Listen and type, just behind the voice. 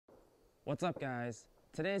What's up, guys?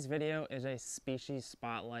 Today's video is a species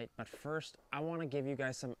spotlight, but first I want to give you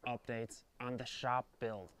guys some updates on the shop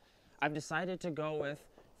build. I've decided to go with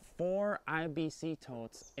 4 IBC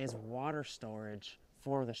totes as water storage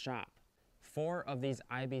for the shop. 4 of these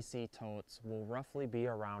IBC totes will roughly be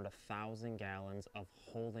around 1,000 gallons of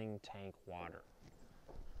holding tank water.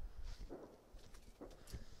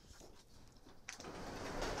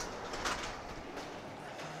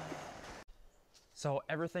 So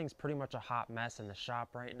everything's pretty much a hot mess in the shop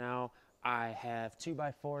right now. I have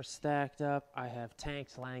 2x4s stacked up, I have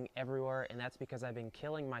tanks laying everywhere, and that's because I've been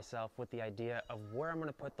killing myself with the idea of where I'm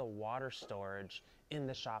gonna put the water storage in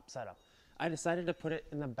the shop setup. I decided to put it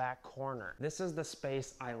in the back corner. This is the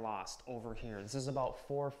space I lost over here. This is about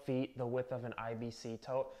 4 feet, the width of an IBC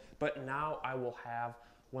tote, but now I will have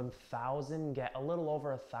a little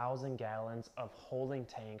over 1,000 gallons of holding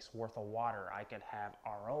tanks worth of water. I could have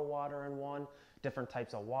RO water in one, different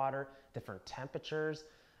types of water, different temperatures.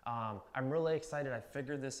 I'm really excited I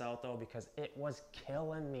figured this out though, because it was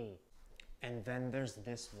killing me. And then there's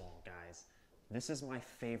this wall, guys. This is my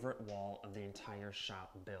favorite wall of the entire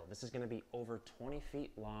shop build. This is gonna be over 20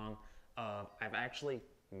 feet long. I've actually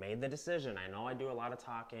made the decision. I know I do a lot of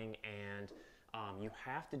talking, and you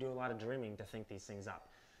have to do a lot of dreaming to think these things up.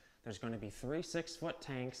 There's going to be 3 6-foot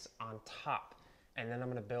tanks on top, and then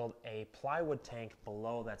I'm going to build a plywood tank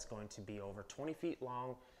below that's going to be over 20 feet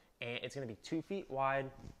long, and it's going to be 2 feet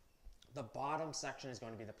wide. The bottom section is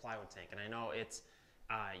going to be the plywood tank, and I know it's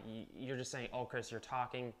you're just saying, oh Chris, you're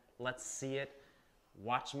talking, let's see it.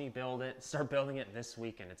 Watch me build it, start building it this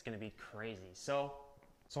weekend. It's going to be crazy. So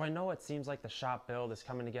I know it seems like the shop build is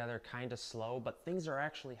coming together kind of slow, but things are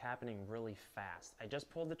actually happening really fast. I just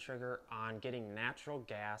pulled the trigger on getting natural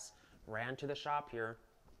gas ran to the shop here.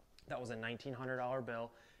 That was a $1,900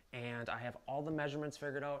 bill, and I have all the measurements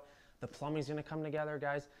figured out. The plumbing's gonna come together,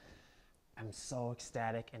 guys. I'm so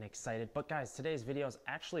ecstatic and excited. But guys, today's video is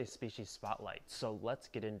actually a species spotlight, so let's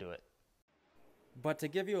get into it. But to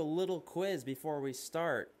give you a little quiz before we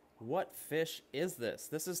start, what fish is this?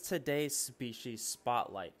 This is today's species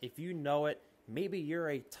spotlight. If you know it, maybe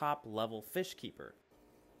you're a top level fish keeper.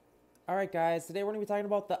 Alright guys, today we're going to be talking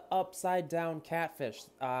about the upside down catfish.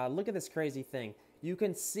 Look at this crazy thing. You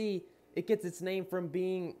can see it gets its name from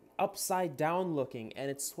being upside down looking,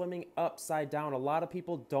 and it's swimming upside down. A lot of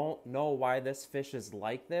people don't know why this fish is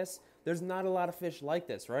like this. There's not a lot of fish like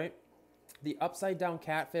this, right? The upside down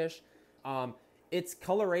catfish, its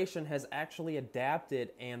coloration has actually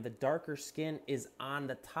adapted, and the darker skin is on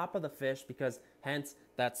the top of the fish because hence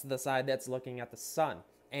that's the side that's looking at the sun.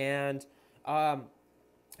 And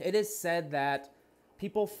it is said that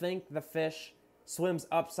people think the fish swims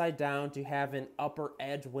upside down to have an upper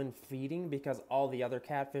edge when feeding because all the other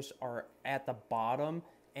catfish are at the bottom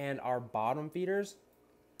and are bottom feeders.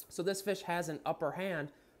 So this fish has an upper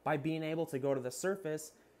hand by being able to go to the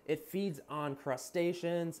surface. It feeds on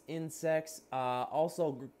crustaceans, insects,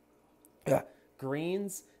 also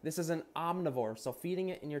greens. This is an omnivore, so feeding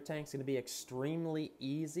it in your tank is going to be extremely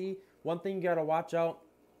easy. One thing you got to watch out,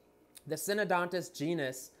 the synodontis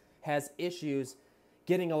genus has issues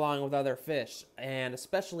getting along with other fish, and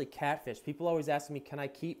especially catfish. People always ask me, can I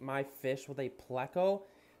keep my fish with a pleco?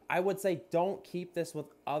 I would say don't keep this with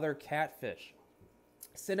other catfish.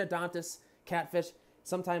 Synodontis catfish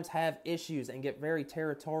sometimes have issues and get very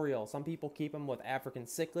territorial. Some people keep them with African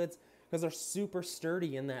cichlids because they're super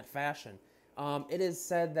sturdy in that fashion. It is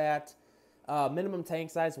said that minimum tank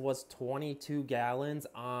size was 22 gallons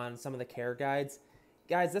on some of the care guides.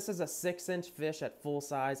 Guys, this is a 6-inch fish at full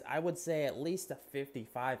size. I would say at least a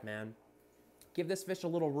 55, man. Give this fish a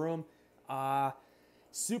little room.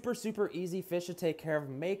 Super easy fish to take care of.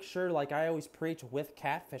 Make sure, like I always preach with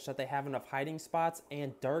catfish, that they have enough hiding spots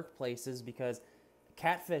and dark places, because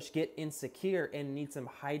catfish get insecure and need some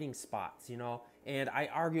hiding spots, you know, and I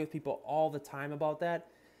argue with people all the time about that.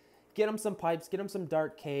 Get them some pipes, get them some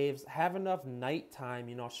dark caves, have enough nighttime,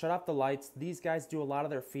 you know, shut off the lights. These guys do a lot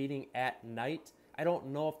of their feeding at night. I don't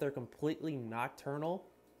know if they're completely nocturnal,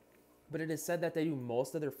 but it is said that they do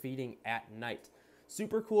most of their feeding at night.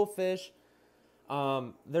 Super cool fish.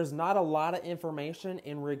 There's not a lot of information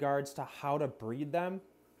in regards to how to breed them.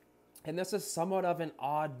 And this is somewhat of an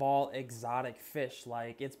oddball exotic fish.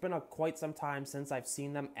 Like, it's been quite some time since I've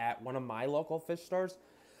seen them at one of my local fish stores.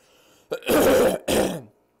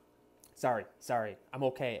 Sorry. I'm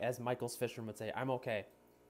okay. As Michael's Fisherman would say, I'm okay.